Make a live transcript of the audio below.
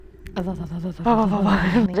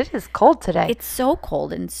It is cold today. It's so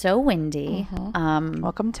cold and so windy.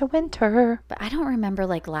 Welcome to winter. But I don't remember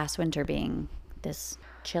like last winter being this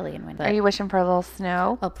chilly and windy. Are you wishing for a little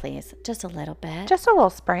snow? Oh, please. Just a little bit. Just a little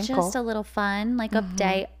sprinkle. Just a little fun, like a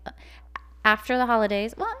day after the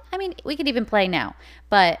holidays. Well, I mean, we could even play now,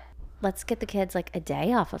 but let's get the kids like a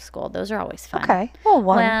day off of school. Those are always fun. Okay.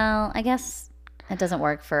 Well, I guess it doesn't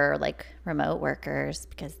work for like remote workers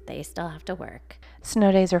because they still have to work.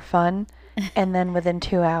 Snow days are fun. And then within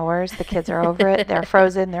 2 hours, the kids are over it. They're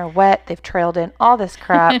frozen. They're wet. They've trailed in all this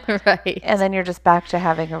crap. Right. And then you're just back to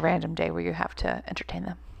having a random day where you have to entertain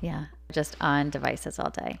them. Yeah. Just on devices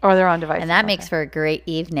all day. Or they're on devices. And that makes for a great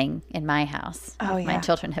evening in my house. Oh, yeah. My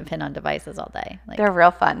children have been on devices all day. Like, they're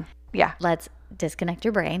real fun. Yeah. let's disconnect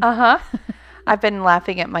your brain. I've been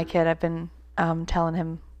laughing at my kid. I've been telling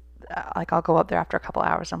him, like, I'll go up there after a couple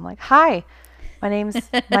hours. I'm like, hi, my name's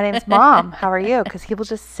Mom. How are you? Because he will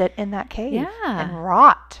just sit in that cave and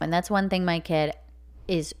rot. And that's one thing my kid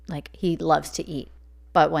is like, he loves to eat.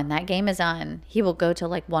 But when that game is on, he will go till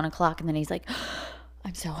like 1 o'clock and then he's like,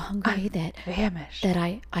 I'm so hungry that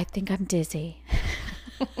I think I'm dizzy.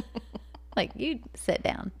 Like, you sit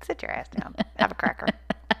down. Sit your ass down. Have a cracker.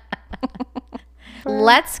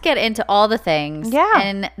 Let's get into all the things. Yeah.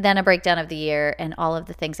 And then a breakdown of the year and all of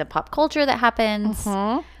the things of pop culture that happens.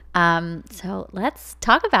 So let's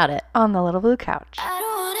talk about it. On the little blue couch. I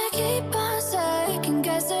don't wanna keep on second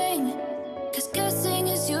guessing, 'cause guessing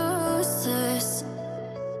is useless.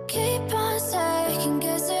 Keep on second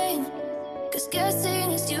guessing, 'cause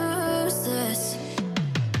guessing is useless.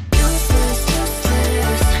 Useless,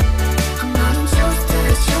 useless. I'm not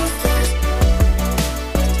useless, useless.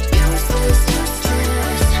 Useless,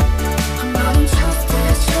 useless. I'm not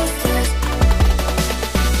useless, useless.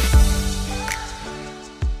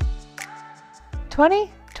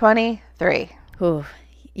 2023. Ooh,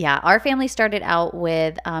 yeah, our family started out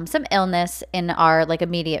with some illness in our like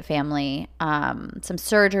immediate family, some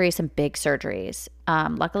surgery, some big surgeries.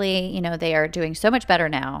 Luckily, you know, they are doing so much better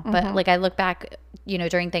now. But like I look back, you know,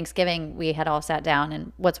 during Thanksgiving, we had all sat down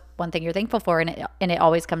and what's one thing you're thankful for? And it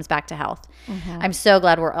always comes back to health. I'm so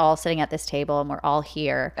glad we're all sitting at this table and we're all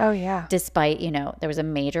here. Oh, yeah. Despite, you know, there was a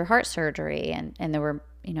major heart surgery and there were,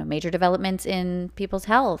 you know, major developments in people's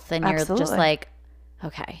health. And you're just Absolutely. like,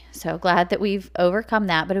 okay, so glad that we've overcome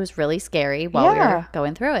that, but it was really scary while we were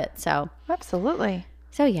going through it. So Absolutely.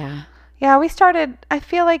 yeah. Yeah, we started, I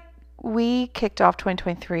feel like we kicked off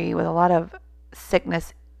 2023 with a lot of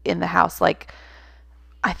sickness in the house. Like,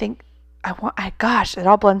 I think, gosh, it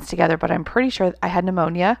all blends together, but I'm pretty sure I had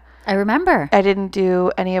pneumonia. I remember. I didn't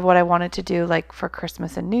do any of what I wanted to do, like, for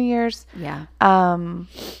Christmas and New Year's. Yeah. And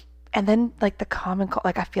then, like, the common cold,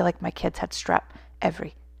 like, I feel like my kids had strep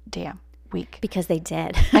every damn week. Because they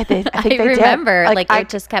did. I think I they did. remember. Like, I it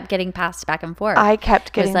just kept getting passed back and forth. I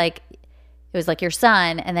kept getting... It was like your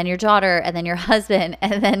son and then your daughter and then your husband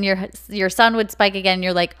and then your son would spike again.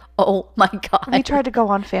 You're like, oh my God. We tried to go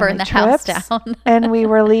on family Burn the trips house down. and we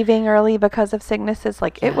were leaving early because of sicknesses.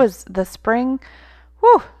 Like it was the spring.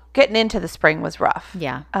 Whew, getting into the spring was rough.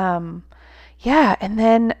 Yeah. Yeah. And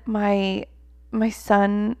then my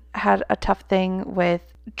son had a tough thing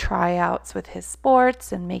with tryouts with his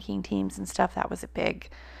sports and making teams and stuff. That was a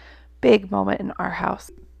big moment in our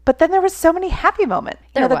house. But then there was so many happy moments.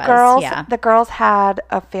 The girls had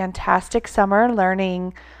a fantastic summer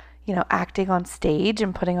learning, you know, acting on stage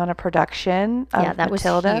and putting on a production of that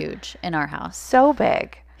Matilda. was huge in our house. So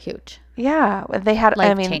big. Huge. Yeah. They had,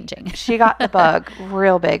 Life-changing. She got the bug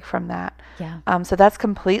real big from that. Yeah. So that's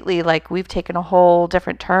completely like we've taken a whole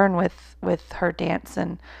different turn with her dance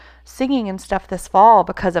and singing and stuff this fall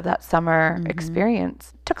because of that summer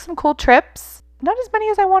experience. Took some cool trips. Not as many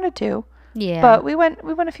as I wanted to. Yeah. But we went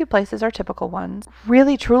a few places, our typical ones.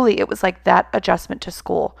 Really, truly, it was like that adjustment to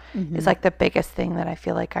school is like the biggest thing that I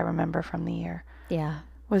feel like I remember from the year. Yeah.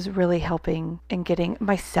 Was really helping and getting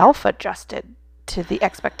myself adjusted to the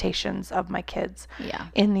expectations of my kids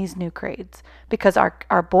in these new grades. Because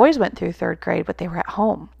our boys went through third grade, but they were at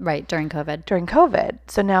home. Right, during COVID.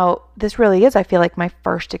 So now this really is, I feel like, my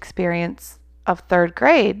first experience of third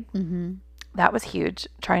grade. That was huge,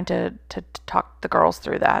 trying to talk the girls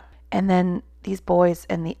through that. And then these boys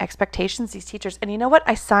and the expectations, these teachers. And you know what?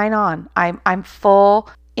 I sign on. I'm full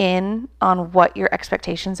in on what your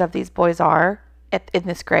expectations of these boys are in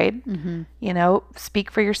this grade. You know, speak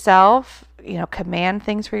for yourself, you know, command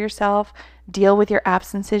things for yourself, deal with your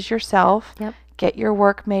absences yourself. Yep. Get your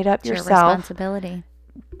work made up yourself. Your responsibility.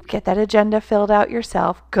 Get that agenda filled out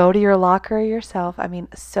yourself. Go to your locker yourself. I mean,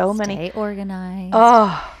 many. Stay organized.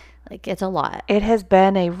 Oh, like it's a lot. It has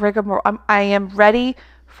been a rigmarole. I am ready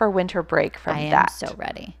for winter break from that. I am so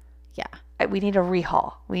ready. Yeah. We need a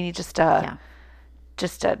rehaul. We need just to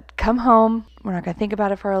come home. We're not going to think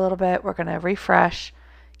about it for a little bit. We're going to refresh,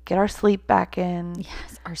 get our sleep back in.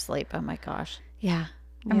 Yes, our sleep. Oh my gosh. Yeah.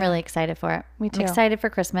 I'm really excited for it. Me too. I'm excited for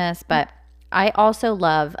Christmas, but I also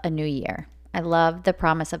love a new year. I love the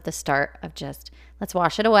promise of the start of just let's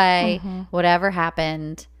wash it away. Whatever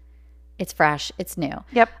happened, it's fresh. It's new.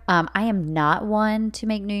 Yep. I am not one to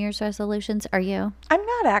make New Year's resolutions. Are you? I'm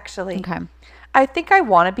not actually. Okay. I think I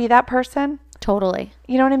want to be that person. Totally.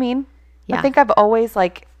 You know what I mean? Yeah. I think I've always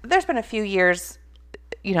there's been a few years,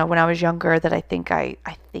 when I was younger that I think I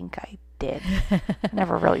did.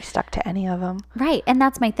 Never really stuck to any of them. Right. And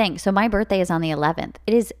that's my thing. So my birthday is on the 11th.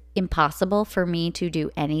 It is impossible for me to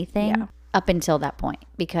do anything up until that point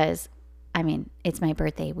because, I mean, it's my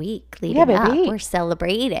birthday week leading up. We're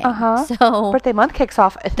celebrating. So birthday month kicks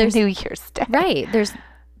off at the New Year's Day. Right.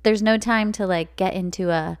 There's no time to get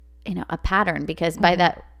into a pattern because by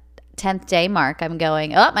that 10th day mark, I'm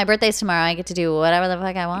going, oh, my birthday's tomorrow. I get to do whatever the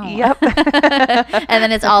fuck I want. Yep. And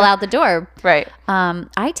then it's all out the door. Right.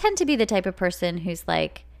 I tend to be the type of person who's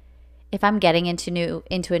if I'm getting into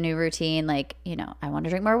a new routine, I want to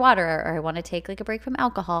drink more water or I want to take a break from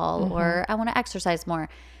alcohol or I want to exercise more,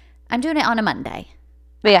 I'm doing it on a Monday.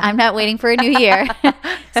 Yeah. I'm not waiting for a new year.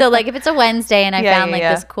 So if it's a Wednesday and I found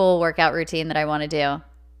this cool workout routine that I want to do,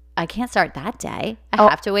 I can't start that day. I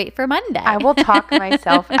have to wait for Monday. I will talk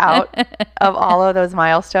myself out of all of those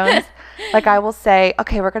milestones. I will say,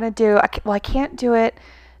 okay, we're going to do, I can't do it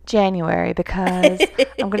January because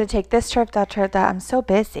I'm going to take this trip, that. I'm so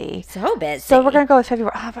busy. So we're going to go with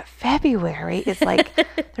February. Oh, but February is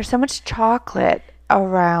there's so much chocolate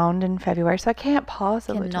around in February, so I can't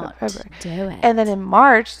possibly do it. And then in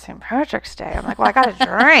March, St. Patrick's Day, I'm well, I got to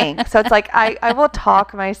drink. So it's I will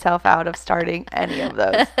talk myself out of starting any of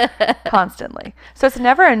those constantly. So it's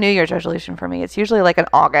never a New Year's resolution for me. It's usually an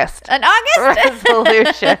August. An August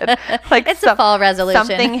resolution. It's a fall resolution.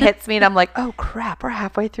 Something hits me and I'm oh crap, we're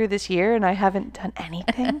halfway through this year and I haven't done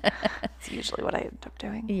anything. It's usually what I end up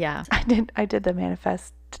doing. Yeah. I did the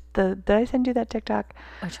manifest. Did I send you that TikTok?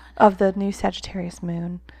 Which one? Of the new Sagittarius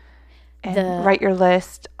moon? And write your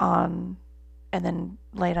list on, and then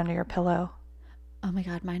lay it under your pillow. Oh my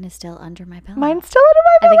God, mine is still under my pillow. Mine's still under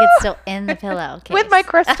my pillow? I think it's still in the pillow case. With my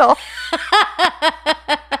crystal.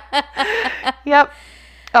 Yep.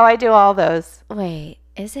 Oh, I do all those. Wait,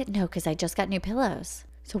 is it? No, because I just got new pillows.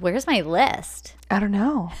 So where's my list? I don't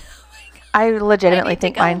know. I legitimately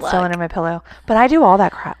think mine's still under my pillow. But I do all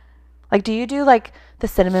that crap. Do you do the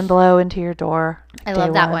cinnamon blow into your door? I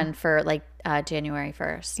love that one for January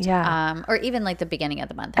 1st. Yeah. Or even the beginning of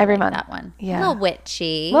the month. Every month. That one. Yeah. A little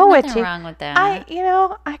witchy. Nothing witchy. Wrong with that.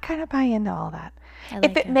 I kind of buy into all that.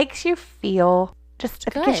 If it makes you feel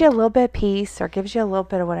if it gives you a little bit of peace or gives you a little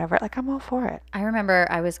bit of whatever, I'm all for it. I remember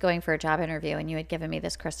I was going for a job interview and you had given me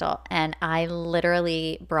this crystal and I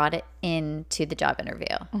literally brought it into the job interview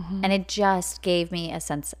and it just gave me a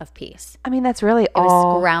sense of peace. I mean, that's really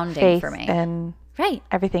all grounding for me. And right.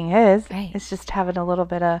 Everything is. Right. It's just having a little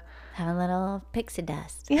bit of... Having a little pixie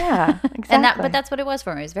dust. Yeah, exactly. But that's what it was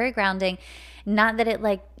for me. It was very grounding. Not that it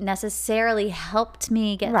necessarily helped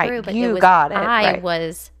me get through, but you got it. I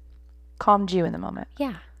was... calmed you in the moment.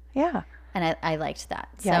 Yeah. Yeah. And I liked that.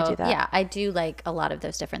 Yeah, so, I do that. Yeah, I do a lot of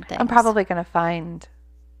those different things. I'm probably going to find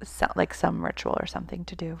some ritual or something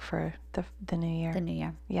to do for the new year. The new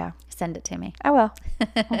year. Yeah. Send it to me. I will.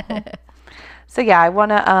 So yeah, I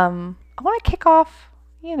want to kick off,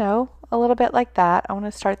 a little bit like that. I want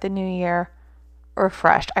to start the new year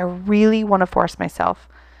refreshed. I really want to force myself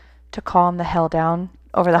to calm the hell down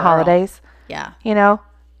over the holidays. Yeah.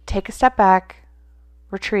 Take a step back,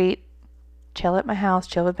 retreat, chill at my house,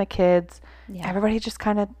 chill with my kids. Yeah. Everybody just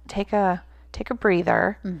kind of take a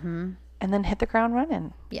breather and then hit the ground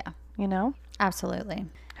running. Yeah. Absolutely.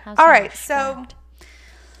 All right. So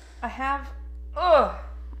I have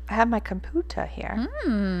my computer here.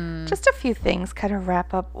 Just a few things kind of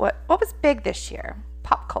wrap up what was big this year.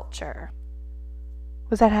 Pop culture.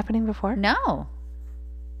 Was that happening before? No.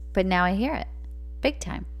 But now I hear it. Big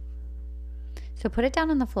time. So put it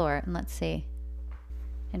down on the floor and let's see.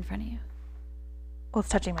 In front of you. Well, it's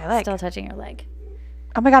touching my leg. Still touching your leg.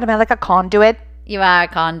 Oh my God, am I like a conduit? You are a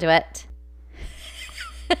conduit.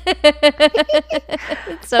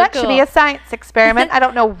 It's so that cool. should be a science experiment. I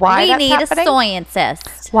don't know why that's happening. We need a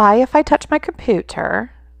scientist. Why, if I touch my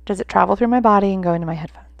computer, does it travel through my body and go into my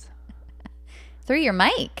headphones? Through your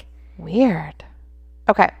mic. Weird.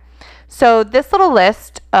 Okay. So this little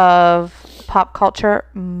list of pop culture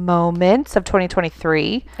moments of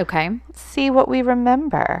 2023. Okay. Let's see what we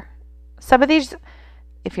remember. Some of these,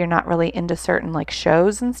 if you're not really into certain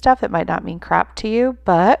shows and stuff, it might not mean crap to you,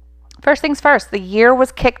 but First things first, the year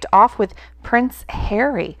was kicked off with Prince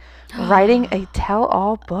Harry writing a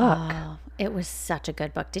tell-all book. Oh, it was such a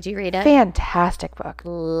good book. Did you read it? Fantastic book.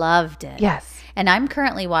 Loved it. Yes. And I'm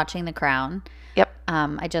currently watching The Crown. Yep.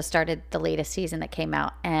 I just started the latest season that came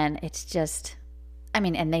out, and it's just, I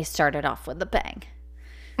mean, and they started off with a bang.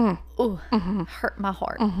 Ooh, hurt my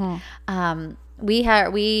heart.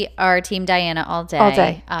 We are Team Diana all day. All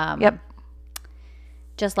day. Yep.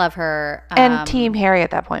 Just love her. And Team Harry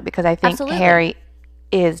at that point, because I think Absolutely. Harry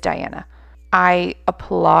is Diana. I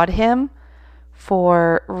applaud him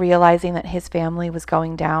for realizing that his family was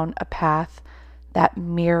going down a path that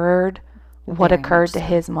mirrored what Very occurred much to so.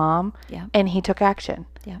 his mom, Yeah. and he took action.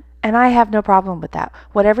 Yeah. And I have no problem with that.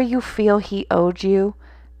 Whatever you feel he owed you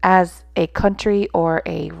as a country or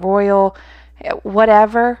a royal,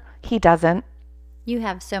 whatever, he doesn't. You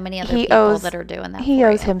have so many other He people owes that are doing that. He for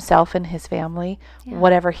owes you. himself and his family Yeah.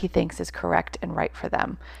 whatever he thinks is correct and right for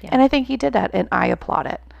them. Yeah. And I think he did that, and I applaud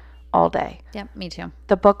it all day. Yep, me too.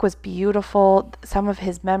 The book was beautiful. Some of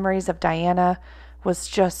his memories of Diana was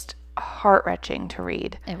just heart-wrenching to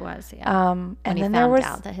read. It was, yeah. And When he then found there was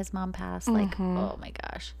out that his mom passed, like, oh my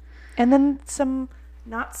gosh. and then some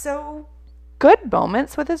not so good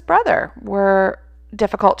moments with his brother were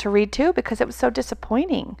difficult to read too, because it was so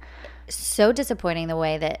disappointing. So disappointing the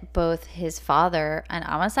way that both his father and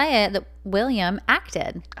I'm gonna say it, that William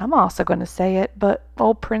acted. I'm also going to say it, but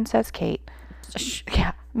old Princess Kate.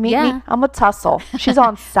 Yeah, meet Yeah. me. I'm a tussle. She's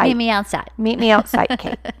on site. Meet me outside. Meet me outside,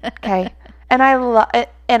 Kate. Okay. And I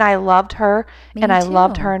loved her, Me and I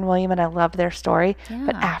loved too. her and William, and I loved their story.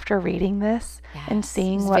 But Yeah. after reading this and Yes,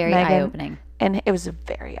 seeing it was what very Meghan, eye-opening. and it was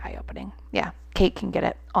very eye opening. Yeah, Kate can get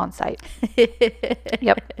it on site.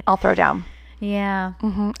 Yep, I'll throw down. Yeah.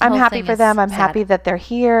 I'm Whole happy thing for is them. I'm sad. happy that they're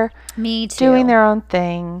here, Me too. doing their own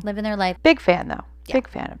thing. living their life. Big fan though. Big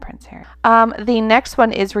fan of Prince Harry. The next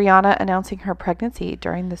one is Rihanna announcing her pregnancy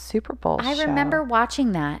during the Super Bowl I show. remember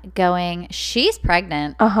watching that, going, "She's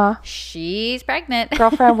pregnant. She's pregnant."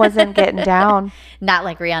 Girlfriend wasn't getting down. Not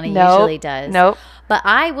like Rihanna Nope. usually does. Nope. But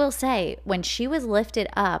I will say, when she was lifted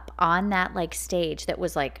up on that like stage that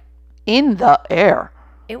was like, In the air.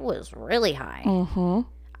 it was really high.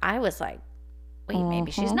 I was like, wait,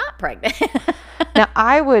 maybe she's not pregnant. Now,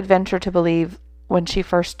 I would venture to believe when she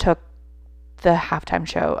first took the halftime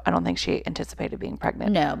show, I don't think she anticipated being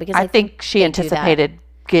pregnant. No, because I think she they do that. anticipated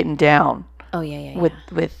getting down Oh yeah.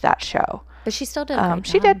 with that show. But she still did. A great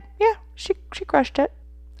She job. did. Yeah, she crushed it.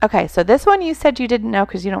 Okay, so this one you said you didn't know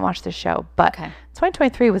because you don't watch the show, but Okay.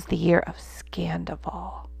 2023 was the year of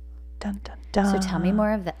Scandival. Dun dun dun. So tell me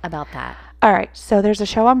more about that. All right, so there's a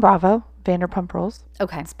show on Bravo, Vanderpump Rules.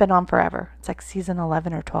 Okay. It's been on forever. It's like season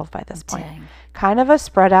 11 or 12 by this point. Dang. Kind of a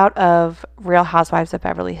spread out of Real Housewives of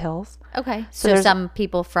Beverly Hills. Okay. So So there's- some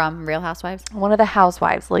people from Real Housewives. One of the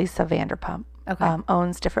housewives, Lisa Vanderpump, Okay.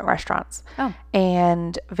 owns different restaurants. Oh.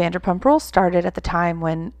 And Vanderpump Rules started at the time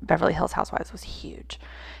when Beverly Hills Housewives was huge.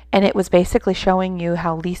 And it was basically showing you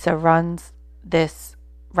how Lisa runs this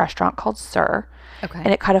restaurant called Sir. Okay. And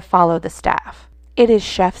it kind of followed the staff. It is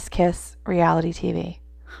chef's kiss reality TV.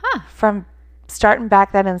 Huh. From starting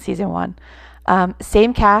back then in season 1.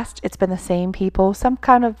 Same cast. It's been the same people. Some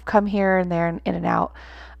kind of come here and there and in and out.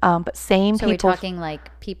 But same So people. we're talking like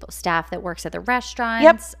staff that works at the restaurants.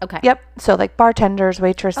 Yep. Okay. Yep. So like bartenders,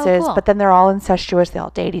 waitresses, cool. but then they're all incestuous. They all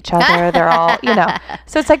date each other. They're all,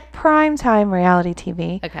 So it's like prime time reality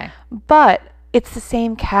TV. Okay. But it's the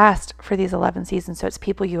same cast for these 11 seasons. So it's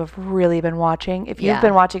people you have really been watching. If you've Yeah.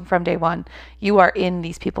 been watching from day one, you are in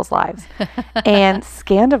these people's lives. And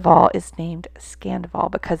Scandival is named Scandival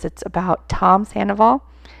because it's about Tom Sandoval.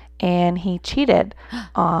 And he cheated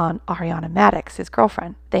on Ariana Madix, his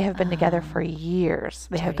girlfriend. They have been together for years.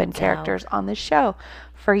 They have been Dirty characters on the show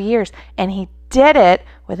for years. And he did it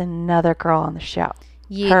with another girl on the show.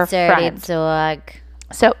 You her dirty friend. dog.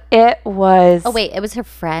 So it was... Oh wait, it was her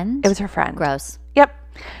friend. It was her friend. Gross. Yep.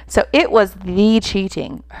 So it was the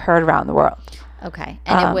cheating heard around the world. Okay,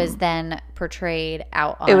 and it was then portrayed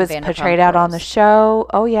out on. It was Vanderpump portrayed out on the Rules. show.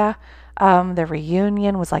 Oh, yeah. The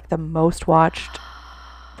reunion was like the most watched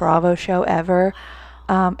Bravo show ever.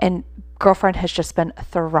 And Girlfriend has just been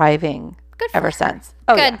thriving Good for ever her. since.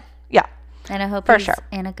 Oh, Good. Yeah. And I hope For he's sure.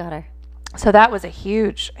 Anna got her. So that was a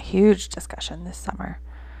huge, huge discussion this summer.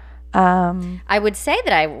 I would say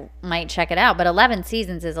that I might check it out, but 11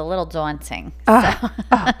 seasons is a little daunting. Oh,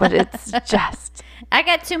 but it's just... I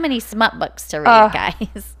got too many smut books to read,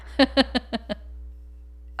 guys.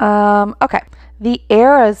 Okay. The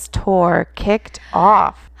Eras Tour kicked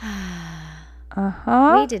off.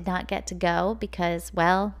 We did not get to go because,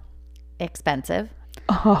 well, expensive.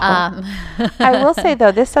 I will say,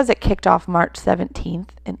 though, this says it kicked off March 17th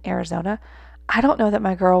in Arizona. I don't know that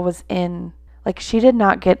my girl was in, like, she did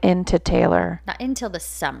not get into Taylor Not until the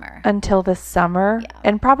summer. until this summer. Yeah.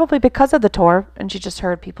 And probably because of the tour. And she just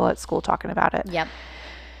heard people at school talking about it. Yep.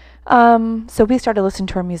 So we started listening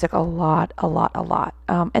to her music a lot.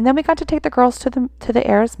 And then we got to take the girls to the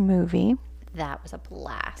Eras movie. That was a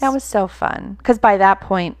blast. That was so fun. Because by that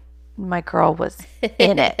point, my girl was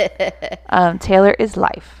in it. Taylor is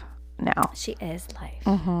life now. She is life.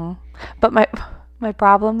 Mm-hmm. But my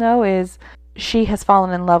problem, though, is she has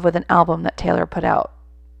fallen in love with an album that Taylor put out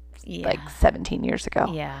like 17 years ago.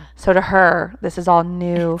 Yeah. So to her, this is all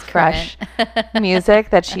new, fresh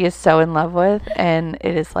music that she is so in love with. And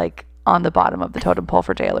it is like on the bottom of the totem pole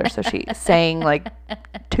for Taylor. So she sang like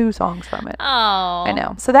 2 songs from it. Oh. I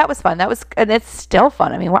know. So that was fun. And it's still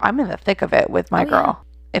fun. I mean, I'm in the thick of it with my girl. Yeah.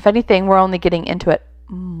 If anything, we're only getting into it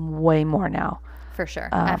way more now. For sure.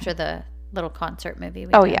 After the little concert movie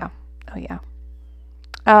we Oh, did. yeah. Oh, yeah.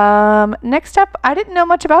 Next up, I didn't know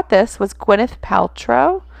much about this, was Gwyneth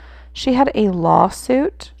Paltrow. She had a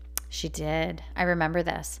lawsuit. She did. I remember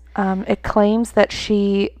this. It claims that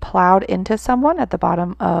she plowed into someone at the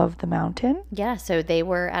bottom of the mountain. Yeah, so they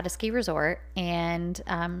were at a ski resort, and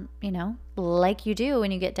like you do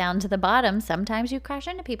when you get down to the bottom, sometimes you crash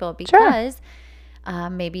into people because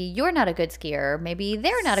maybe you're not a good skier, maybe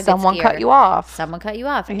they're not a good skier. Someone cut you off. Someone cut you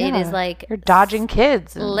off. Yeah. It is like you're dodging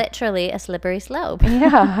kids. literally a slippery slope.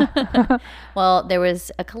 Yeah. Well, there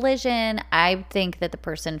was a collision. I think that the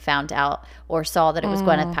person found out or saw that it was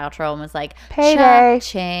Gwyneth Paltrow and was like, Payday.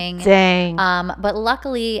 Cha-ching. Dang. But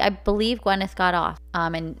luckily, I believe Gwyneth got off.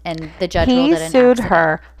 And the judge He ruled it an sued accident.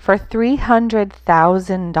 her for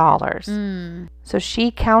 $300,000. So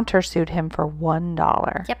she countersued him for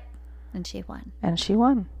 $1. Yep. And she won. And she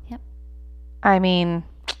won. Yep. I mean,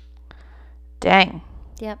 dang.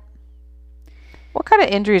 Yep. What kind of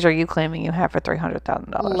injuries are you claiming you have for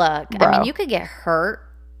 $300,000? Look, bro? I mean, you could get hurt,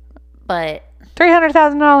 but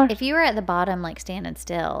 $300,000. if you were at the bottom, like standing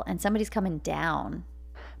still, and somebody's coming down,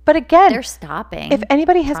 But again, they're stopping. if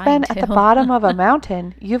anybody has trying been at the to. bottom of a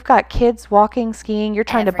mountain, you've got kids walking, skiing. You're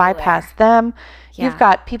trying to Everywhere. bypass them. Yeah. You've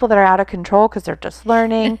got people that are out of control because they're just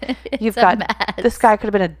learning. You've a got mess. this guy could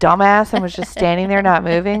have been a dumbass and was just standing there not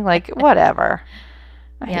moving. Like, whatever.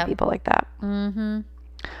 I hate Yep. people like that. Mm-hmm.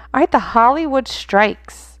 All right, the Hollywood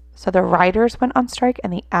strikes. So the writers went on strike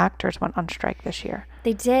and the actors went on strike this year.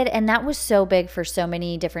 They did, and that was so big for so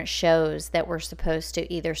many different shows that were supposed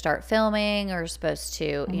to either start filming or supposed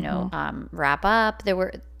to, wrap up. There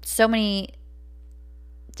were so many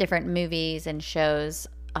different movies and shows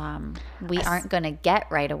we aren't going to get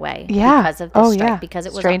right away because of this strike, because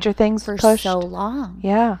it was Stranger Things for pushed. so long.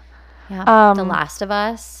 Yeah. Yeah. The Last of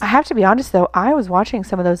Us. I have to be honest, though. I was watching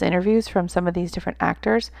some of those interviews from some of these different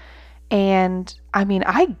actors, and I mean,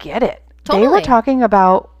 I get it. They were Totally. talking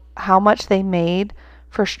about how much they made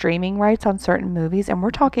for streaming rights on certain movies, and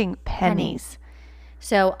we're talking pennies.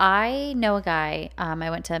 So I know a guy, I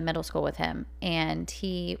went to middle school with him, and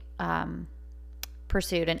he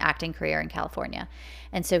pursued an acting career in California.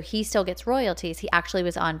 And so he still gets royalties. He actually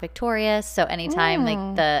was on Victorious. So anytime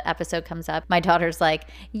like the episode comes up, my daughter's like,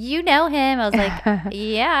 you know him. I was like,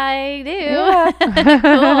 yeah, I do.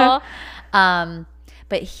 Cool.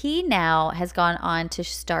 But he now has gone on to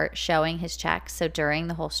start showing his checks. So during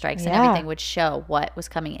the whole strikes and everything would show what was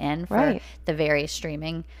coming in for the various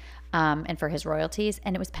streaming and for his royalties.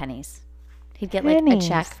 And it was pennies. He'd get like a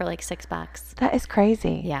check for like $6. That is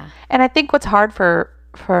crazy. Yeah. And I think what's hard for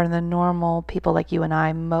the normal people like you and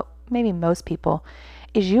I, maybe most people,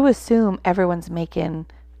 is you assume everyone's making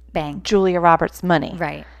Bang. Julia Roberts money.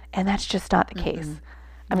 Right. And that's just not the case.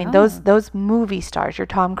 I mean, those movie stars, your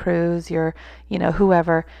Tom Cruise, your,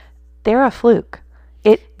 whoever, they're a fluke.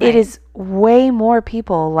 It is way more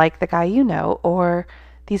people like the guy you know, or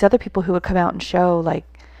these other people who would come out and show, like,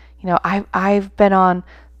 I've been on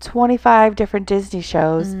 25 different Disney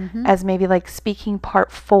shows as maybe like speaking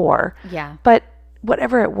part 4. Yeah. But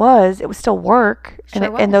whatever it was still work.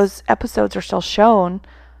 Sure And those episodes are still shown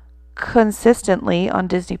consistently on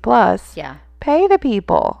Disney Plus. Yeah. Pay the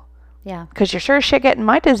people. Yeah. Because you're sure as shit getting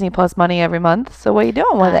my Disney Plus money every month. So what are you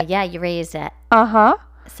doing with it? Yeah, you raised it. Uh-huh.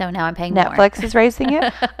 So now I'm paying Netflix is raising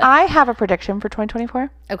it. I have a prediction for 2024.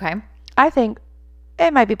 more. Okay. I think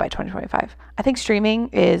it might be by 2025. I think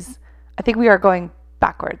I think we are going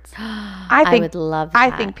backwards. I would love that.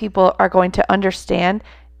 I think people are going to understand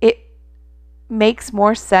it makes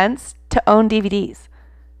more sense to own DVDs.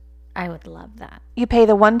 I would love that. You pay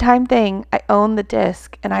the one-time thing. I own the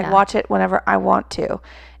disc, and I watch it whenever I want to.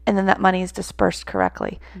 And then that money is dispersed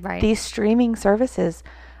correctly. Right. These streaming services,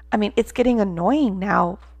 I mean, it's getting annoying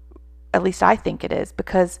now. At least I think it is,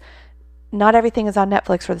 because not everything is on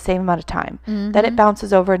Netflix for the same amount of time. Then it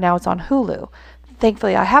bounces over and now it's on Hulu.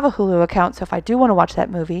 Thankfully, I have a Hulu account, so if I do want to watch that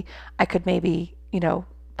movie, I could maybe,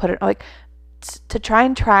 put it like to try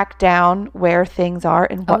and track down where things are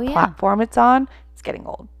and what platform it's on. It's getting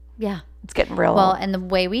old. Yeah. It's getting real Well, old. and the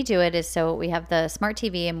way we do it is, so we have the smart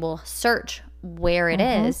TV and we'll search where it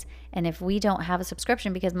is. And if we don't have a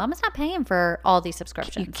subscription, because Mama's not paying for all these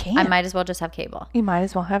subscriptions, You can't. I might as well just have cable. You might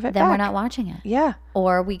as well have it Then back. we're not watching it. Yeah.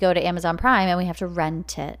 Or we go to Amazon Prime and we have to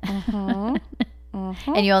rent it. And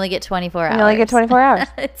you only get 24 hours. You only get 24 hours.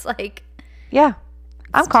 It's like, Yeah.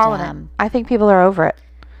 I'm calling it. I think people are over it.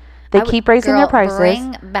 They keep raising their prices.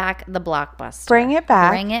 Bring back the Blockbuster. Bring it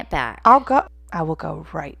back. Bring it back. I will go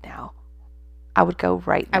right now. I would go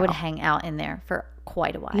right now. I would hang out in there for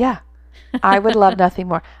quite a while. Yeah. I would love nothing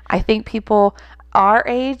more. I think people our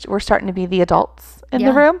age, we're starting to be the adults in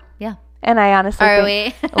the room. Yeah. And I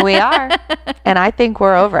honestly think we are. And I think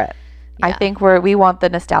we're over it. Yeah. I think we want the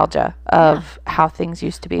nostalgia of how things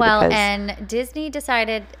used to be. Well, and Disney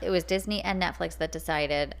decided, it was Disney and Netflix that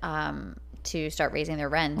decided to start raising their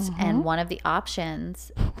rent. And one of the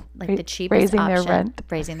options, like the cheapest option.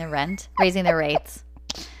 Raising their rates.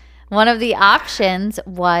 One of the options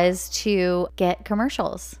was to get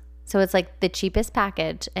commercials. So it's like the cheapest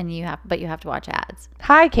package, and you have to watch ads.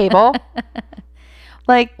 Hi, cable.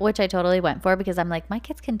 Which I totally went for, because I'm like, my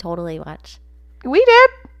kids can totally watch. We did.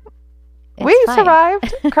 We fine.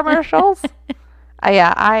 Survived commercials.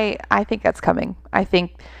 Yeah, I think that's coming. I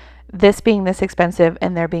think this being this expensive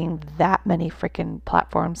and there being that many freaking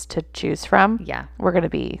platforms to choose from, we're going to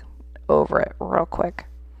be over it real quick.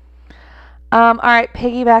 All right,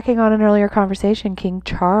 piggybacking on an earlier conversation, King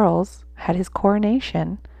Charles had his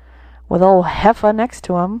coronation with old Heffa next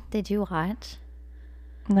to him. Did you watch?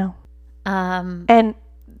 No. And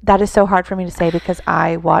that is so hard for me to say because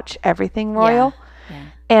I watch everything royal. Yeah.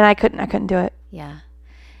 And I couldn't do it. Yeah.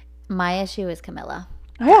 My issue is Camilla.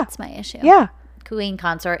 Oh, yeah. That's my issue. Yeah. Queen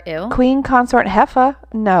consort, ew. Queen consort Heffa,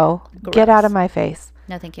 no. Gross. Get out of my face.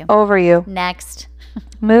 No, thank you. Over you. Next.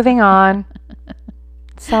 Moving on.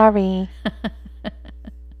 Sorry.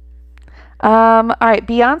 All right.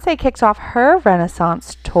 Beyonce kicks off her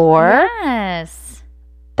Renaissance tour. Yes.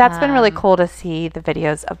 That's been really cool to see the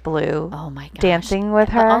videos of Blue dancing with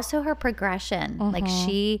her. But also her progression. Like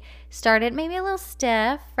she started maybe a little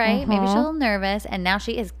stiff, right? Maybe she's a little nervous, and now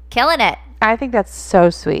she is killing it. I think that's so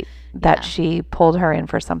sweet that she pulled her in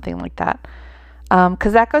for something like that.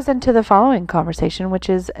 Because that goes into the following conversation, which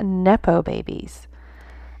is Nepo babies.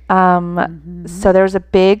 So there was a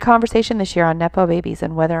big conversation this year on Nepo babies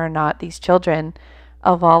and whether or not these children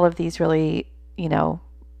of all of these really,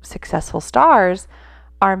 successful stars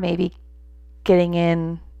are maybe getting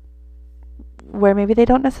in where maybe they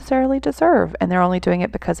don't necessarily deserve and they're only doing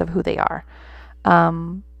it because of who they are.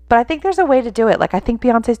 But I think there's a way to do it. Like, I think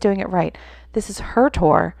Beyonce's doing it right. This is her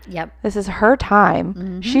tour. Yep. This is her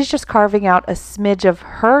time. She's just carving out a smidge of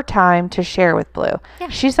her time to share with Blue. Yeah.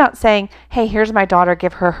 She's not saying, hey, here's my daughter,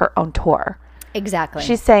 give her her own tour. Exactly.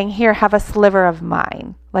 She's saying, here, have a sliver of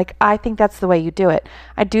mine. Like, I think that's the way you do it.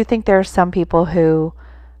 I do think there are some people who,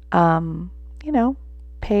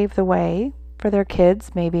 pave the way for their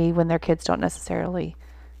kids, maybe when their kids don't necessarily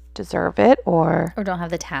deserve it or don't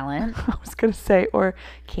have the talent. I was going to say, or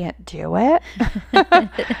can't do it.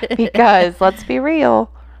 Because let's be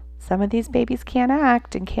real, some of these babies can't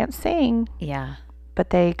act and can't sing. Yeah.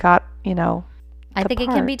 But they got, I think it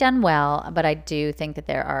can be done well, but I do think that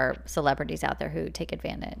there are celebrities out there who take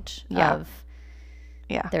advantage of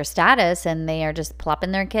their status, and they are just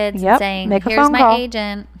plopping their kids and saying, here's my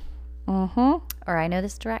agent. Or I know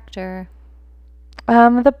this director.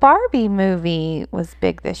 The Barbie movie was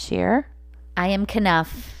big this year. I Am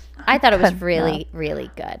Knuff. I thought it was really, really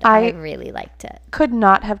good. I really liked it. Could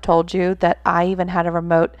not have told you that I even had a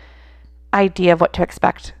remote idea of what to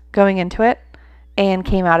expect going into it and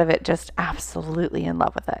came out of it just absolutely in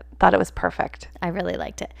love with it. Thought it was perfect. I really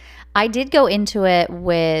liked it. I did go into it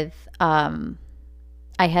with, I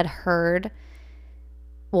had heard,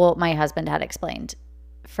 my husband had explained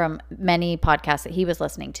from many podcasts that he was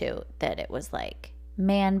listening to that it was like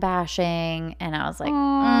man bashing, and I was like,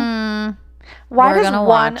 why does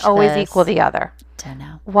one always equal the other? Don't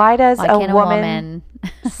know. Why does a woman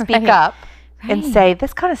speak up and say,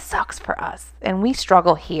 this kind of sucks for us and we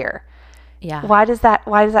struggle here? Yeah. Why does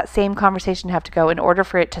that same conversation have to go? In order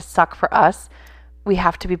for it to suck for us, we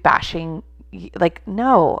have to be bashing. Like,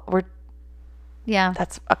 no,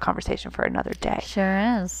 that's a conversation for another day.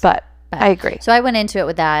 Sure is. But I agree. So I went into it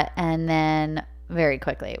with that, and then very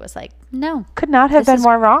quickly it was like, no. Could not have been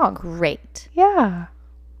more wrong. Great. Yeah.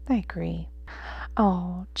 I agree.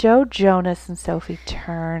 Oh, Joe Jonas and Sophie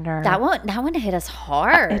Turner. That one hit us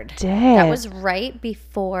hard. It did. That was right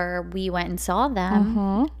before we went and saw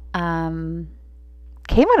them.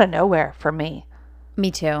 Came out of nowhere for me.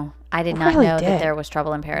 Me too. I did not Really know did. that there was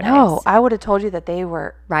trouble in paradise. No, I would have told you that they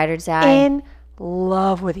were Ride or Die. in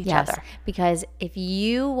love with each other. Because if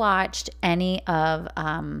you watched any of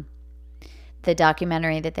the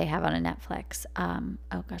documentary that they have on a Netflix,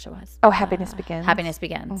 oh gosh, it was. Oh, Happiness Begins. Happiness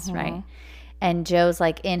Begins, right? And Joe's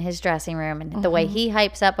like in his dressing room, and the way he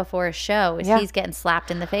hypes up before a show is he's getting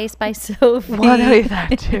slapped in the face by Sophie. Well, I know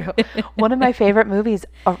that too. One of my favorite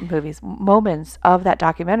moments of that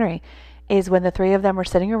documentary is when the three of them were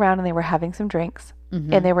sitting around and they were having some drinks,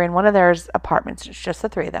 and they were in one of their apartments. It's just the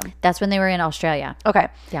three of them. That's when they were in Australia. Okay.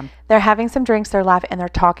 Yeah. They're having some drinks. They're laughing and they're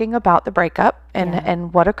talking about the breakup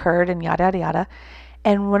and what occurred and yada, yada, yada.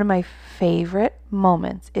 And one of my favorite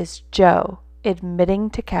moments is Joe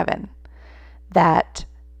admitting to Kevin that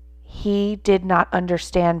he did not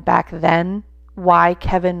understand back then why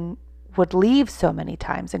Kevin would leave so many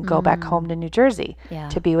times and go back home to New Jersey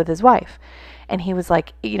to be with his wife. And he was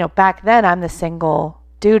like, back then I'm the single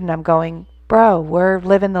dude and I'm going, bro, we're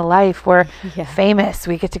living the life. We're famous.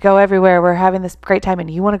 We get to go everywhere. We're having this great time. And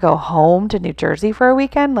you want to go home to New Jersey for a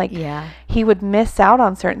weekend? Like, he would miss out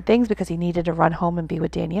on certain things because he needed to run home and be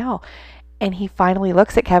with Danielle. And he finally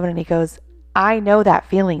looks at Kevin and he goes, I know that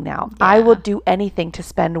feeling now. I will do anything to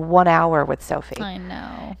spend 1 hour with Sophie. I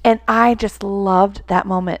know. And I just loved that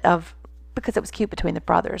moment because it was cute between the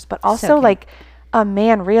brothers, but also like a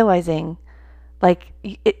man realizing like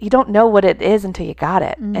you don't know what it is until you got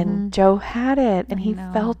it. And Joe had it and he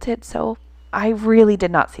felt it. So I really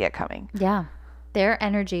did not see it coming. Yeah. Their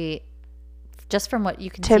energy, just from what you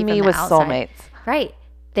can to see me from the was outside, soulmates. Right.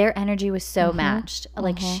 Their energy was so matched.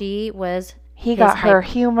 Like he got her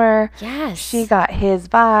humor. Yes. She got his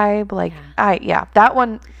vibe. Like that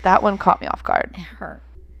one caught me off guard. It hurt.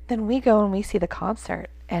 Then we go and we see the concert,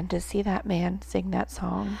 and to see that man sing that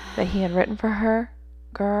song that he had written for her,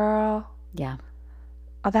 girl. Yeah.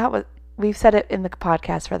 We've said it in the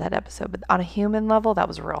podcast for that episode, but on a human level, that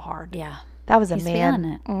was real hard. Yeah. That was He's a man.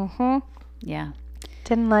 feeling it. Mm-hmm. Yeah.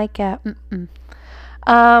 Didn't like it.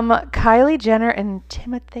 Kylie Jenner and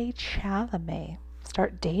Timothée Chalamet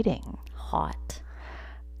start dating. Hot.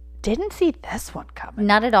 Didn't see this one coming.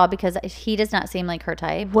 Not at all, because he does not seem like her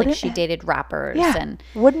type. Like, she dated rappers. And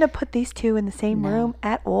wouldn't have put these two in the same room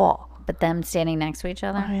at all. But them standing next to each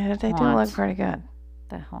other. I mean, they do look pretty good.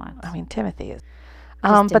 They're hot. I mean, Timothy is.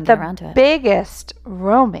 Just but didn't get around to the it. biggest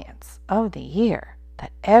romance of the year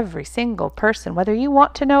that every single person, whether you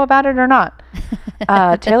want to know about it or not,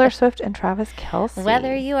 Taylor Swift and Travis Kelce.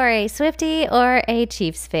 Whether you are a Swiftie or a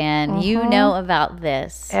Chiefs fan, you know about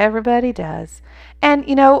this. Everybody does. And,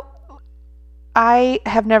 I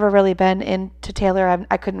have never really been into Taylor.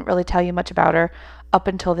 I couldn't really tell you much about her up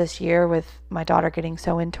until this year with my daughter getting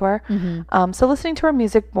so into her. So listening to her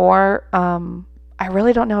music more, I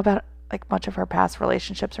really don't know about like much of her past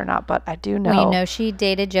relationships or not, but I do know. Well, you know she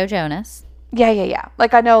dated Joe Jonas. Yeah.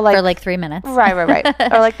 Like I know, like for like 3 minutes. Right. Or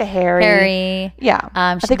like the Harry. Yeah.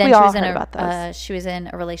 I think we all heard about those. She was in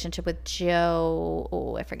a relationship with Joe.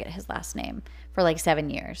 Oh, I forget his last name, for like 7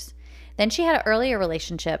 years. Then she had an earlier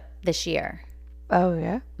relationship this year. Oh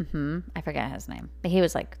yeah. I forget his name, but he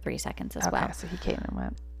was like 3 seconds as well. Okay, so he came and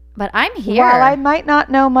went. But I'm here. While I might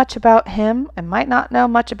not know much about him and might not know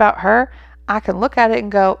much about her, I can look at it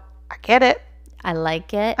and go, I get it. I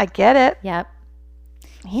like it. I get it. Yep.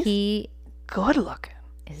 He good looking.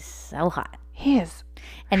 Is so hot. He is.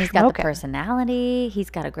 And he's got the personality. He's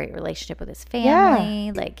got a great relationship with his family.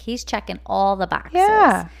 Yeah. Like, he's checking all the boxes.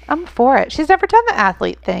 Yeah, I'm for it. She's never done the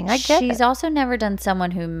athlete thing. I get it. She's also never done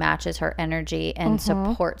someone who matches her energy and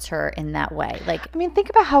supports her in that way. Like, I mean, think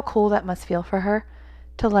about how cool that must feel for her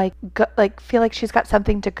to feel like she's got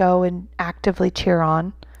something to go and actively cheer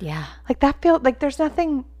on. Yeah. Like that like there's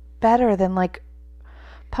nothing better than like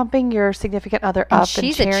pumping your significant other up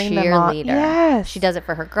and cheering them on. She's a cheerleader. Yes. She does it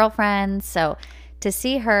for her girlfriends. So to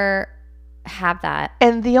see her have that.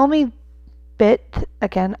 And the only bit,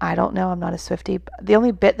 again, I don't know, I'm not a Swiftie, but the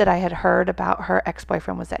only bit that I had heard about her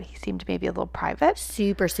ex-boyfriend was that he seemed maybe a little private.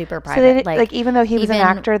 Super, super private. So they, like even though he was an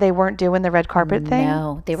actor, they weren't doing the red carpet thing?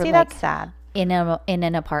 No. They were that's sad. In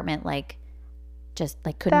an apartment, like, just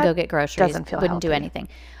like couldn't go get groceries. Doesn't feel wouldn't healthy. do anything.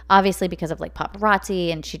 Obviously because of like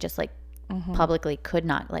paparazzi, and she just like publicly could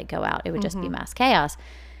not like go out. It would just be mass chaos.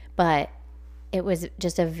 But it was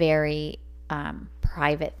just a very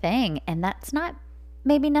private thing, and that's not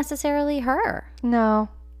maybe necessarily her. No.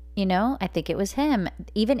 I think it was him.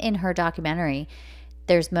 Even in her documentary,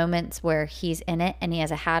 there's moments where he's in it and he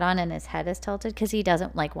has a hat on and his head is tilted because he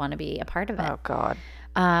doesn't like want to be a part of it. Oh God.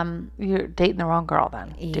 You're dating the wrong girl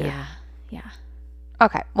then. Dude. Yeah.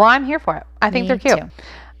 Okay. Well, I'm here for it. I think Me they're cute.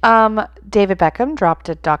 too. David Beckham dropped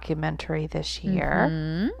a documentary this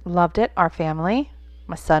year. Loved it. Our family.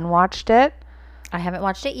 My son watched it. I haven't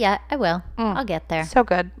watched it yet. I will. I'll get there. So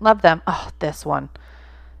good. Love them. Oh, this one.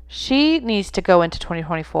 She needs to go into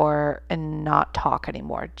 2024 and not talk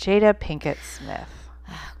anymore. Jada Pinkett Smith.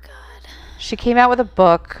 Oh God. She came out with a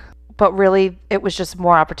book, but really it was just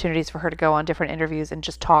more opportunities for her to go on different interviews and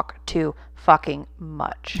just talk too fucking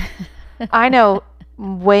much. I know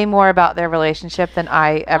way more about their relationship than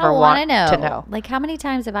I ever want to know. Like, how many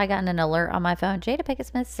times have I gotten an alert on my phone? Jada Pinkett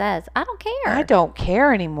Smith says, I don't care. I don't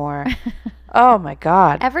care anymore. Oh my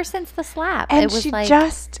God. Ever since the slap. And it was she like,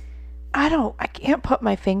 just, I can't put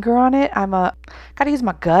my finger on it. Gotta use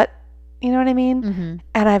my gut. You know what I mean?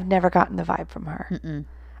 And I've never gotten the vibe from her.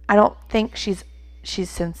 I don't think she's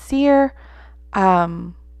sincere.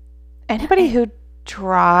 Anybody who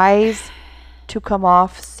tries to come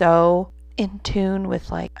off so in tune with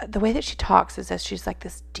like the way that she talks is as she's like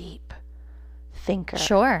this deep thinker.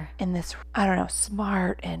 Sure. And this, I don't know,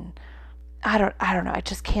 smart, and I don't know.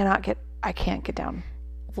 I can't get down.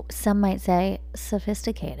 Some might say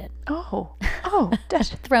sophisticated. Oh,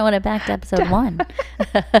 Throwing it back to episode 1.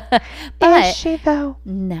 is she though?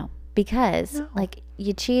 No, because like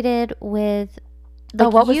you cheated with.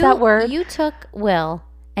 Like, what was that word? You took Will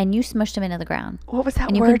and you smushed him into the ground. What was that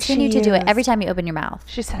and word? And you continue to do it used? every time you open your mouth.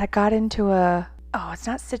 She said I got into a. Oh, it's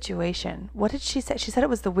not situation. What did she say? She said it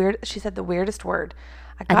was the weird. She said the weirdest word.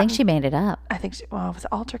 I think she made it up. I think it was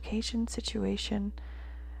altercation, situation.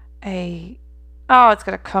 It's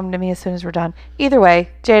gonna come to me as soon as we're done. Either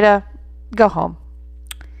way, Jada, go home.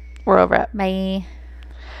 We're over it. Bye.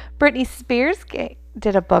 Britney Spears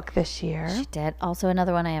did a book this year. She did. Also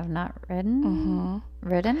another one I have not written.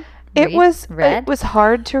 Written? It was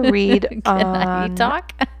hard to read on you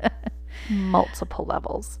talk? multiple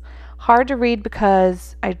levels. Hard to read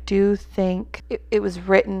because I do think it was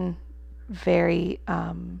written very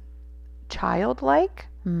childlike.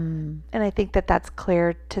 And I think that that's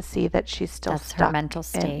clear to see that she's still That's stuck her mental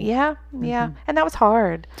state. Yeah. And that was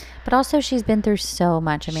hard. But also she's been through so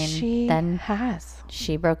much. I mean, she then has.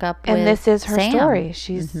 she broke up with And this is her Sam. story.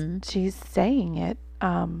 She's saying it.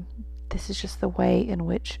 This is just the way in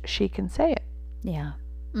which she can say it. Yeah.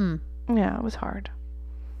 Yeah, it was hard.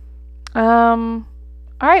 All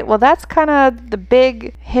right, well, that's kind of the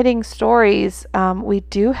big hitting stories. We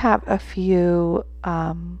do have a few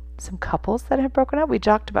some couples that have broken up. We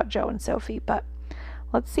talked about Joe and Sophie, but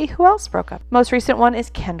let's see who else broke up. Most recent one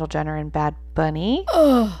is Kendall Jenner and Bad Bunny.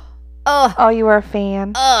 Oh, you were a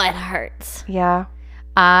fan? Oh, it hurts. Yeah.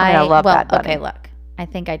 I love Bad Bunny. Okay, look. I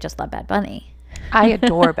think I just love Bad Bunny. I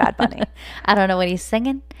adore Bad Bunny. I don't know what he's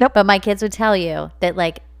singing. Nope. But my kids would tell you that,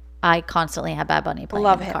 like, I constantly have Bad Bunny playing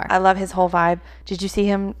Love in the him. car. I love his whole vibe. Did you see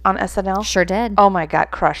him on SNL? Sure did. Oh my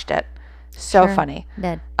God, crushed it. So Sure funny.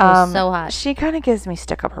 Did. It was so hot. She kind of gives me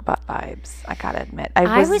stick up her butt vibes. I gotta admit.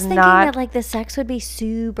 I was thinking that like the sex would be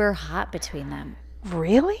super hot between them.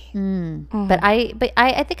 Really? But I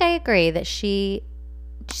think I agree that she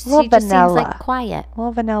just vanilla. seems like quiet. A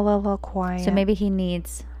little vanilla, a little quiet. So maybe he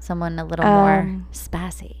needs someone a little more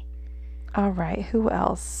spassy. All right. Who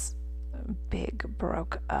else big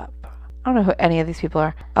broke up? I don't know who any of these people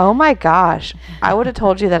are. Oh my gosh. I would have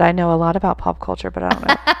told you that I know a lot about pop culture, but I don't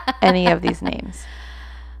know any of these names.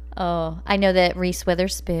 Oh, I know that Reese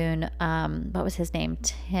Witherspoon, what was his name?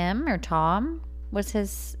 Tim or Tom was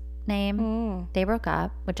his name. They broke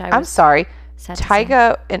up, which I'm sorry. sad to see.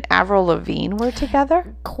 Tyga and Avril Lavigne were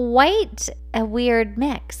together? Quite a weird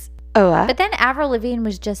mix. Oh, But then Avril Lavigne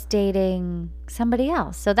was just dating somebody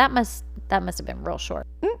else. So that must have been real short.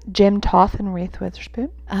 Jim Toth and Reese Witherspoon?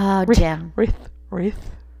 Oh, Jim. Reese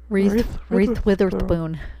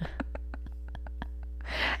Witherspoon.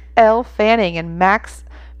 Elle Fanning and Max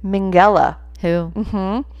Minghella.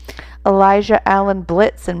 Who? Elijah Allen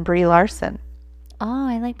Blitz and Brie Larson. Oh,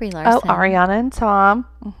 I like Brie Larson. Oh, Ariana and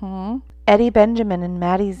Tom. Eddie Benjamin and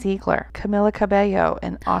Maddie Ziegler. Camila Cabello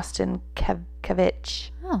and Austin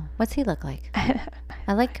Kavich. Oh, what's he look like?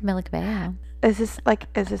 I like Camila Cabello. Is this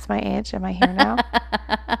my age? Am I here now?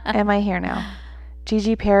 Am I here now?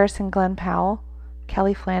 Gigi Paris and Glenn Powell.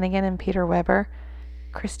 Kelly Flanagan and Peter Weber.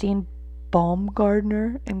 Christine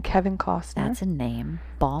Baumgardner and Kevin Costner. That's a name.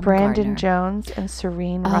 Baumgardner. Brandon Jones and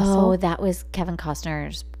Serene Russell. Oh, that was Kevin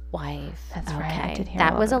Costner's wife. That's right. I did hear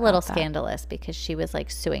that was a little about that. scandalous because she was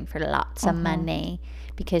like suing for lots of money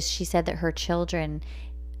because she said that her children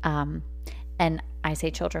And I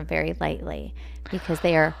say children very lightly because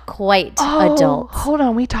they are quite adults. Hold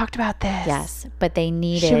on. We talked about this. Yes, but they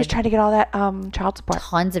needed She was trying to get all that child support.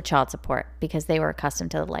 tons of child support because they were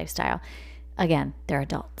accustomed to the lifestyle. Again, they're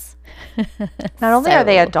adults. Not only are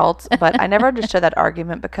they adults, but I never understood that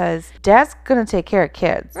argument because dad's going to take care of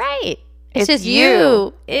kids. Right. It's just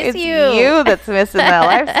you. It's you that's missing that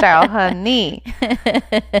lifestyle, honey.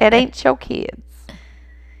 It ain't your kids.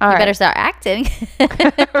 All You right. better start acting.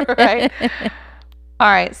 Right. All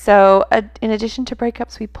right. So, in addition to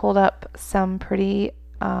breakups, we pulled up some pretty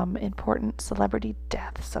important celebrity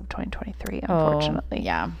deaths of 2023, unfortunately.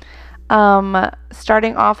 Yeah.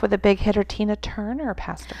 Starting off with a big hitter, Tina Turner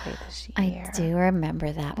passed away this year. I do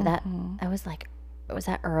remember that. But that was like, was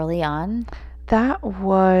that early on? That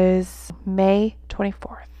was May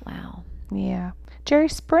 24th. Wow. Yeah. Jerry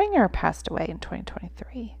Springer passed away in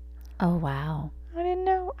 2023. Oh, wow. I didn't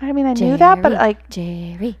know. I mean, I knew that, but like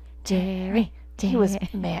Jerry. he was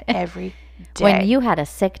mad every day. When you had a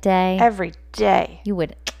sick day, every day. you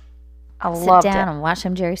would I sit loved down it. and watch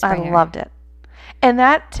some Jerry Springer. I loved it. And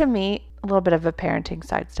that, to me, a little bit of a parenting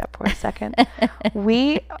sidestep for a second.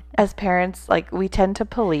 We, as parents, like, we tend to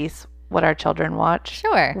police what our children watch.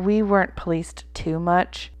 Sure. We weren't policed too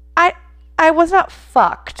much. I was not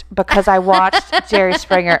fucked because I watched Jerry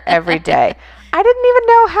Springer every day. I didn't even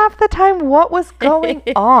know half the time what was going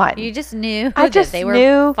on. You just knew I just that they were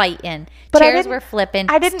knew, fighting. but I Chairs didn't- were flipping.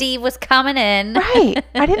 I didn't- Steve was coming in. Right.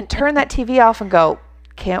 I didn't turn that TV off and go,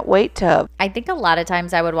 can't wait to, I think a lot of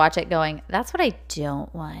times I would watch it going, that's what I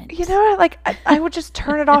don't want. you know, like I would just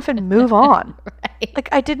turn it off and move on. Right. Like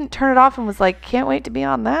I didn't turn it off and was like, can't wait to be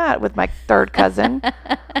on that with my third cousin.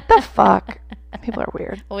 The fuck? People are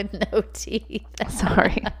weird. With no teeth.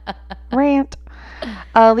 Sorry. Rant.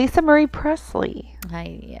 Lisa Marie Presley.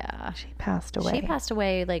 Yeah. She passed away. She passed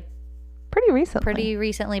away like pretty recently. pretty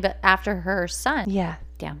recently, but after her son. Yeah.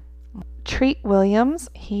 Yeah. Treat Williams.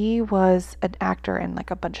 He was an actor in like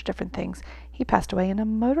a bunch of different things. He passed away in a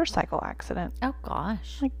motorcycle accident. Oh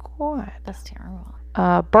gosh. My God. That's terrible.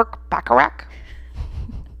 Burke Bacharach.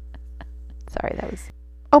 Sorry, that was.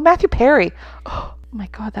 Oh, Matthew Perry. Oh my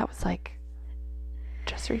God, that was like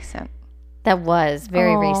just recent. That was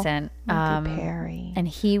very Oh, recent. Matthew Perry. And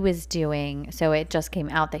he was doing, so it just came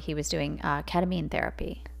out that he was doing ketamine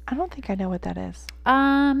therapy. I don't think I know what that is.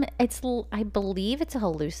 I believe it's a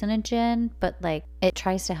hallucinogen, but like it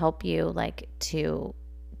tries to help you like to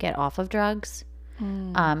get off of drugs.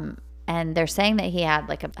 And they're saying that he had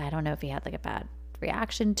like I don't know if he had like a bad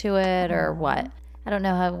reaction to it or what. I don't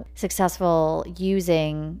know how successful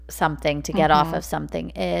using something to get off of something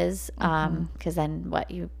is. Because then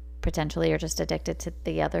what, you potentially are just addicted to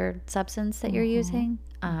the other substance that you're using.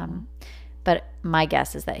 But my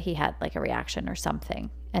guess is that he had like a reaction or something.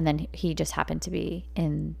 And then he just happened to be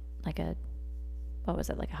in like what was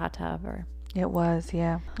it, like a hot tub or? It was,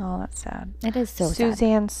 yeah. Oh, that's sad. It is so sad.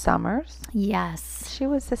 Suzanne Summers. Yes. She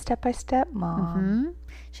was the step-by-step mom.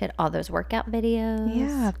 She had all those workout videos.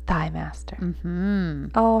 Yeah, Thigh Master. Mm-hmm.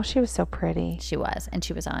 Oh, she was so pretty. She was. And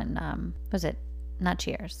she was on, was it, not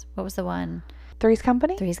Cheers. What was the one? Three's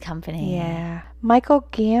Company? Three's Company. Yeah. Michael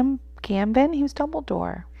Gambon, he was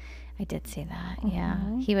Dumbledore. I did see that.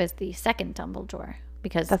 Yeah. He was the second Dumbledore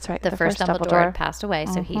because That's right, the first Dumbledore had passed away.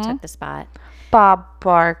 So he took the spot. Bob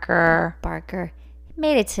Barker. Barker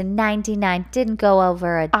made it to 99. Didn't go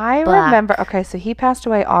over a I buck. remember, okay, so he passed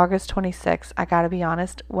away August 26th. I got to be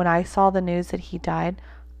honest, when I saw the news that he died,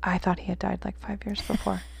 I thought he had died like 5 years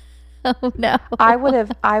before. Oh, no. I would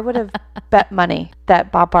have bet money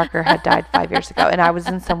that Bob Barker had died 5 years ago and I was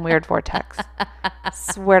in some weird vortex.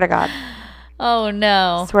 Swear to God. Oh,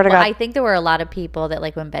 no. Swear to God. I think there were a lot of people that,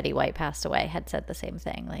 like, when Betty White passed away had said the same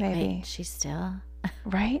thing. Like, Maybe. wait, she's still?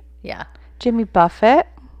 Right? Yeah. Jimmy Buffett.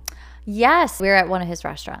 Yes. We were at one of his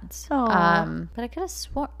restaurants. Aw. But I could have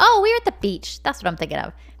sworn. Oh, we were at the beach. That's what I'm thinking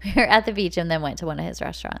of. We were at the beach and then went to one of his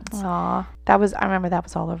restaurants. Aw. I remember that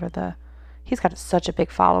was all over he's got such a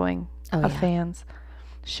big following of fans.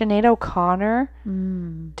 Sinead O'Connor.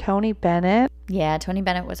 Tony Bennett. Yeah, Tony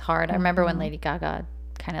Bennett was hard. I remember when Lady Gaga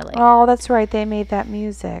kind of like. Oh, that's right. They made that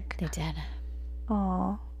music. They did.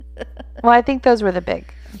 Oh. Well, I think those were the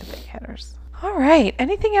big hitters. All right.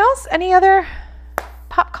 Anything else? Any other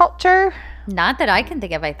pop culture? Not that I can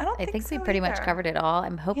think of. I don't think think we so pretty much either. covered it all.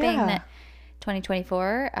 I'm hoping Yeah. that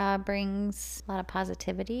 2024 brings a lot of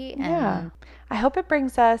positivity. Yeah. And I hope it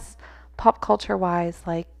brings us pop culture wise,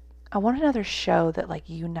 like, I want another show that like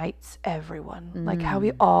unites everyone. Like how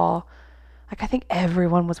we all, like I think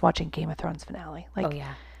everyone was watching Game of Thrones finale. Like, oh,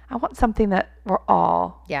 yeah. I want something that we're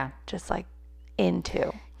all Yeah. just like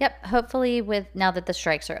into. Yep. Hopefully, now that the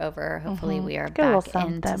strikes are over, hopefully we are Get a little back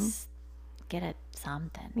into something. get it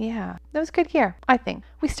something. Yeah. That was a good year, I think.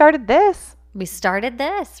 We started this. We started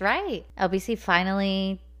this, right? LBC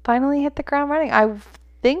finally. Finally hit the ground running. I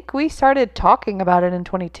think we started talking about it in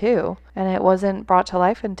 22, and it wasn't brought to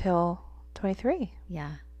life until 23.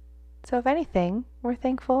 Yeah. So if anything, we're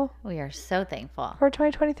thankful We are so thankful. for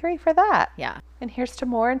 2023 for that. Yeah. And here's to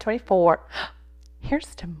more in 24.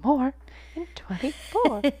 Here's to more in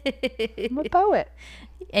 24. I'm a poet.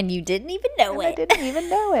 And you didn't even know I it. didn't even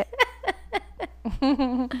know it.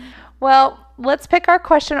 Well, let's pick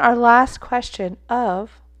our last question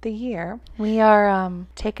of the year. We are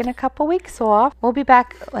taking a couple weeks off. We'll be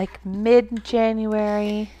back like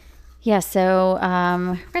mid-January. Yeah, so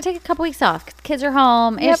we're gonna take a couple weeks off. 'Cause kids are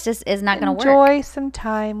home. Yep. It's just is not gonna work. Enjoy some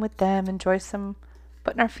time with them. Enjoy some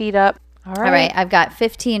putting our feet up. All right. All right, I've got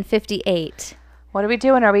 1558. What are we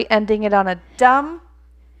doing? Are we ending it on a dumb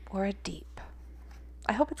or a deep?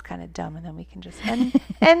 I hope it's kind of dumb, and then we can just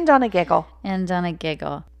end on a giggle. And on a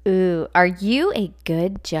giggle. Ooh, are you a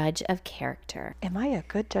good judge of character? Am I a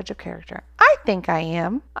good judge of character? I think I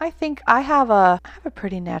am. I think I have a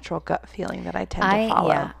pretty natural gut feeling that I tend to follow.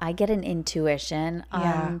 Yeah, I get an intuition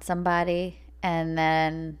on somebody, and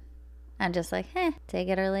then I'm just like, take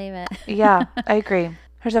it or leave it. Yeah, I agree.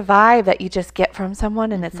 There's a vibe that you just get from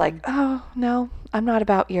someone, and it's like, oh no, I'm not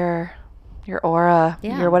about your aura,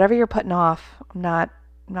 your whatever you're putting off. I'm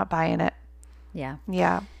not buying it. Yeah.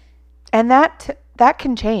 Yeah, and that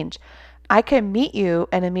can change. I can meet you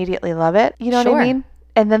and immediately love it. You know what I mean?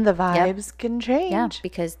 And then the vibes can change. Yeah,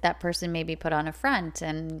 because that person maybe put on a front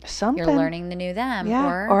and Something. you're learning the new them.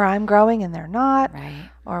 Yeah, or I'm growing and they're not. Right.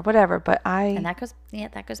 Or whatever. But And that goes my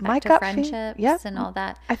back to gut friendships and all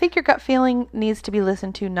that. I think your gut feeling needs to be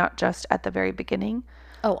listened to not just at the very beginning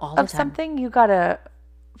Oh, all the of time. something. You got to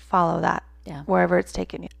follow that. Yeah. Wherever it's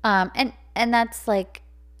taken you. And that's like,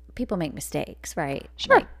 people make mistakes, right?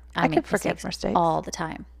 Sure. Like, I make could forgive mistakes. all the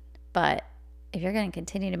time. But if you're going to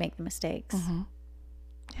continue to make the mistakes,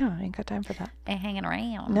 Yeah, I ain't got time for that. ain't hanging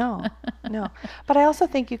around. No, no. But I also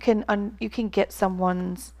think you can get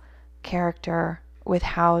someone's character with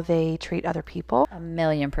how they treat other people.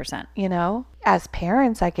 1,000,000%. You know, as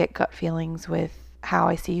parents, I get gut feelings with how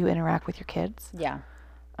I see you interact with your kids. Yeah.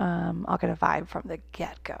 I'll get a vibe from the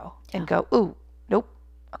get-go and go, ooh, nope,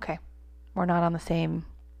 okay, we're not on the same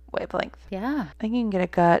wavelength. Yeah. I think you can get a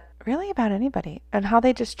gut really about anybody and how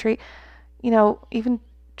they just treat, even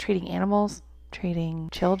treating animals, treating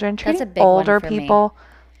children, That's a treating big one older for me. people.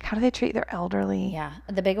 How do they treat their elderly? Yeah.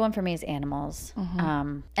 The big one for me is animals.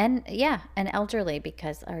 And elderly,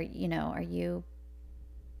 because do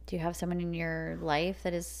you have someone in your life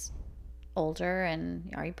that is older,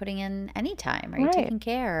 and are you putting in any time? Are you taking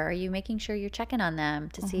care? Are you making sure you're checking on them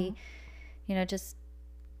to see, just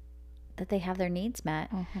that they have their needs met?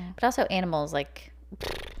 But also animals, like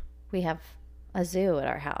we have a zoo at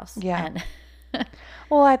our house. Yeah. And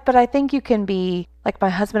Well, but I think you can be, like my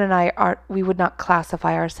husband and I we would not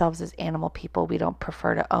classify ourselves as animal people. We don't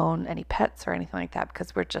prefer to own any pets or anything like that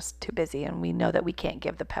because we're just too busy and we know that we can't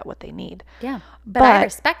give the pet what they need. yeah. But I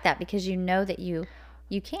respect that because you know that you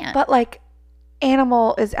can't. But like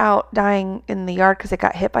animal is out dying in the yard because it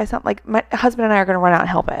got hit by something. Like my husband and I are going to run out and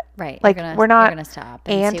help it. Right. Like we're not you're gonna stop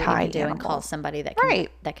and see what you can do and call anti-animals. somebody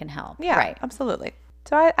that can help. Yeah, Right. absolutely.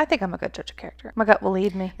 So I think I'm a good judge of character. My gut will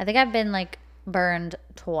lead me. I think I've been like burned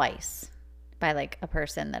twice by like a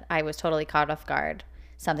person that I was totally caught off guard.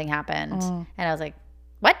 Something happened and I was like,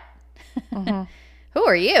 what? Who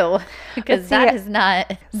are you? Because that is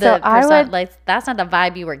not the person, like that's not the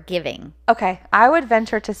vibe you were giving. Okay, I would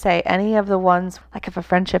venture to say any of the ones, like if a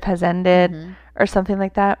friendship has ended or something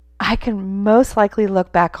like that, I can most likely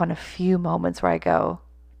look back on a few moments where I go,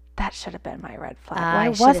 that should have been my red flag. I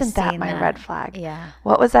Why should have wasn't that seen my that. red flag? Yeah.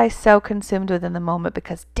 What was I so consumed with in the moment?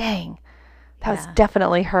 Because dang, that was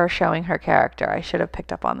definitely her showing her character. I should have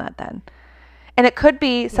picked up on that then. And it could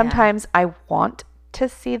be sometimes I want to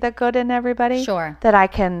see the good in everybody. Sure. That I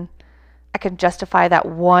can justify that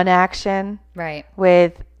one action Right.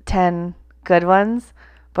 with 10 good ones,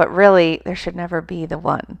 but really there should never be the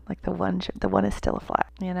one. Like the one is still a flag,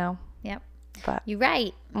 Yep. But You're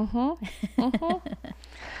right.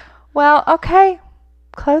 well, okay.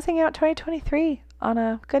 Closing out 2023 on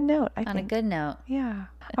a good note, I think. On a good note. Yeah.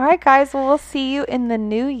 All right, guys. Well, we'll see you in the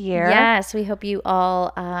new year. Yes, we hope you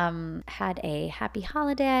all had a happy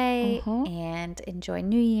holiday and enjoy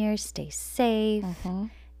New Year's. Stay safe.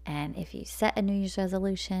 And if you set a New Year's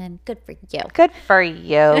resolution, good for you. Good for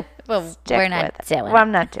you. Well, Stick we're not with it. doing Well,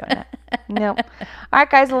 I'm not doing it. Nope. All right,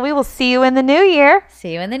 guys. Well, we will see you in the new year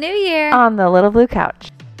See you in the new year. on the Little Blue Couch.